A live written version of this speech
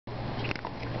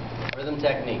Rhythm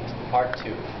techniques, part 2.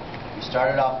 You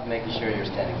started off with making sure you're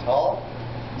standing tall,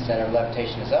 center of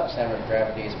levitation is up, center of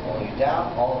gravity is pulling you down.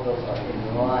 All of those are in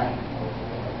line.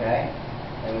 Okay?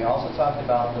 And we also talked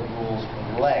about the rules for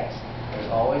the legs. There's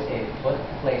always a foot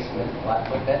placement, flat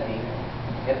foot bent knee,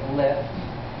 hip lift,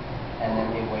 and then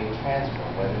a weight transfer.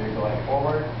 Whether you're going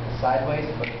forward, sideways,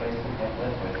 foot placement, hip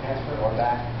lift, weight transfer, or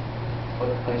back,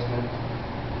 foot placement,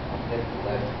 hip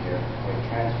lift, here, weight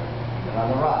transfer. And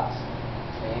on the rocks,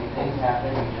 same thing's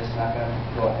happening, you're just not going to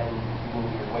go ahead and move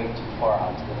your weight too far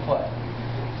onto the foot.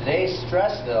 Today's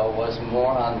stress, though, was more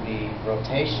on the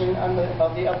rotation of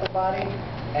the upper body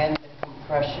and the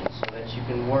compression, so that you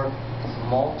can work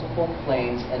multiple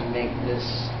planes and make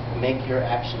your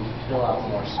action fill out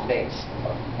more space.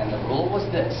 And the rule was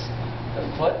this: the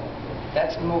foot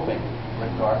that's moving,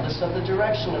 regardless of the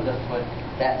direction of the foot,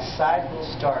 that side will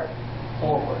start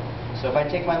forward. So if I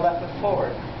take my left foot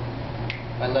forward,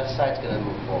 my left side's going to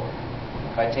move forward.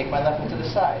 If I take my left foot to the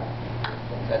side,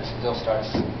 that still starts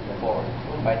forward.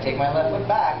 If I take my left foot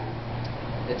back,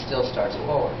 it still starts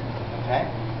forward. Okay?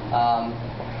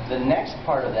 The next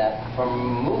part of that,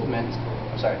 from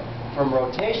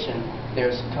rotation,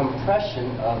 there's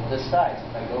compression of the sides.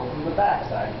 If I go from the back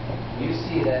side, you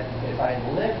see that if I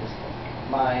lift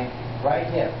my right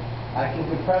hip, I can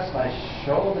compress my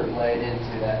shoulder blade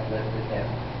into that lifted hip.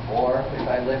 Or if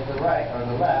I lift the right or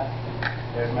the left,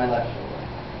 there's my left shoulder.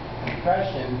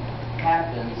 Compression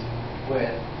happens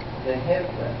with the hip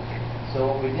lift. So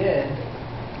what we did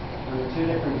in the two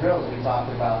different drills, we talked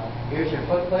about, here's your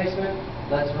foot placement,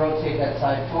 let's rotate that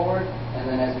side forward, and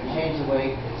then as we change the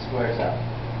weight, it squares up.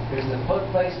 Here's the foot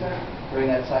placement, bring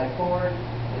that side forward,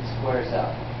 it squares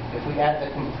up. If we add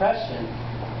the compression,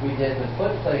 we did the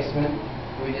foot placement,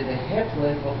 we did the hip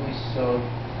lift, but we showed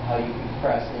how you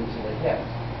compress into the hip.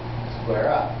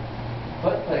 Square up.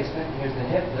 Foot placement, here's the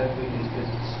hip lift, we can just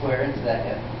square into that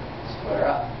hip, square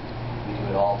up. We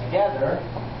do it all together,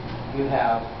 you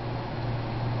have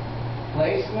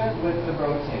placement with the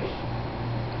rotation,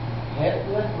 hip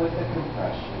lift with the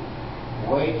compression,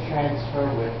 weight transfer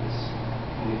with the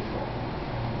neutral.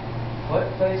 Foot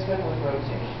placement with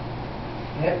rotation,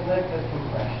 hip lift with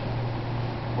compression,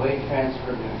 weight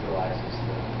transfer neutralizes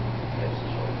the hips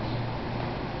and shoulders.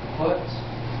 Foot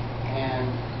and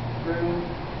through,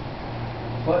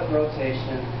 foot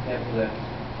rotation, hip lift,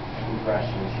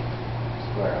 compression,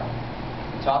 square up.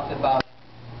 We talked about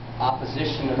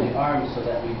opposition of the arms so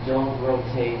that we don't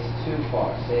rotate too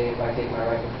far. Say if I take my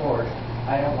right foot forward,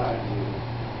 I don't want to do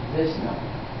this number.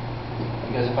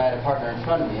 Because if I had a partner in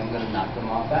front of me, I'm going to knock them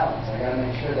off balance. I got to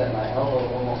make sure that my elbow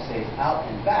almost stays out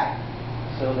and back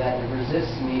so that it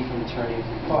resists me from turning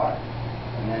too far.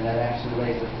 And then that actually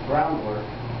lays the groundwork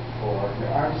for your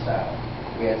arm style.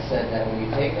 We had said that when you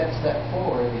take that step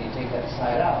forward and you take that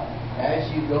side out, as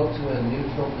you go to a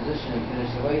neutral position and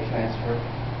finish the weight transfer,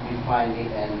 you find the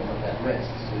end of that wrist.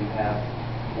 So you have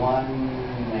 1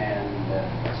 and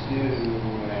 2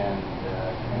 and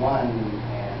 1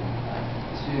 and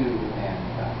 2 and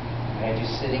I had you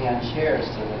sitting on chairs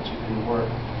so that you can work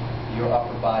your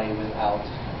upper body without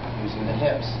using the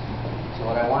hips. So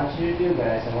what I want you to do,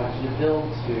 guys, I want you to build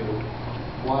to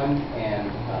 1 and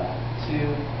 2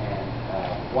 and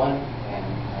 1 and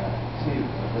 2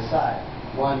 on the side.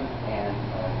 1 and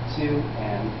 2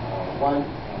 and 1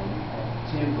 and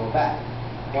 2, go back.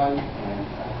 1 and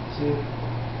 2,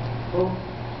 boom.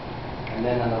 And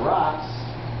then on the rocks,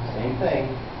 same thing.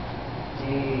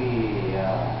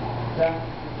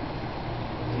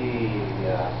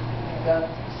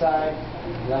 Side,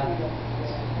 left,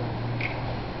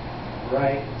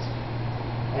 right,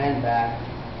 and back,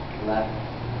 left,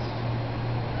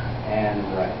 and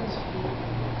right.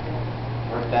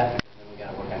 Work that, and then we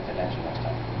got to work on connection next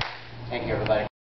time. Thank you, everybody.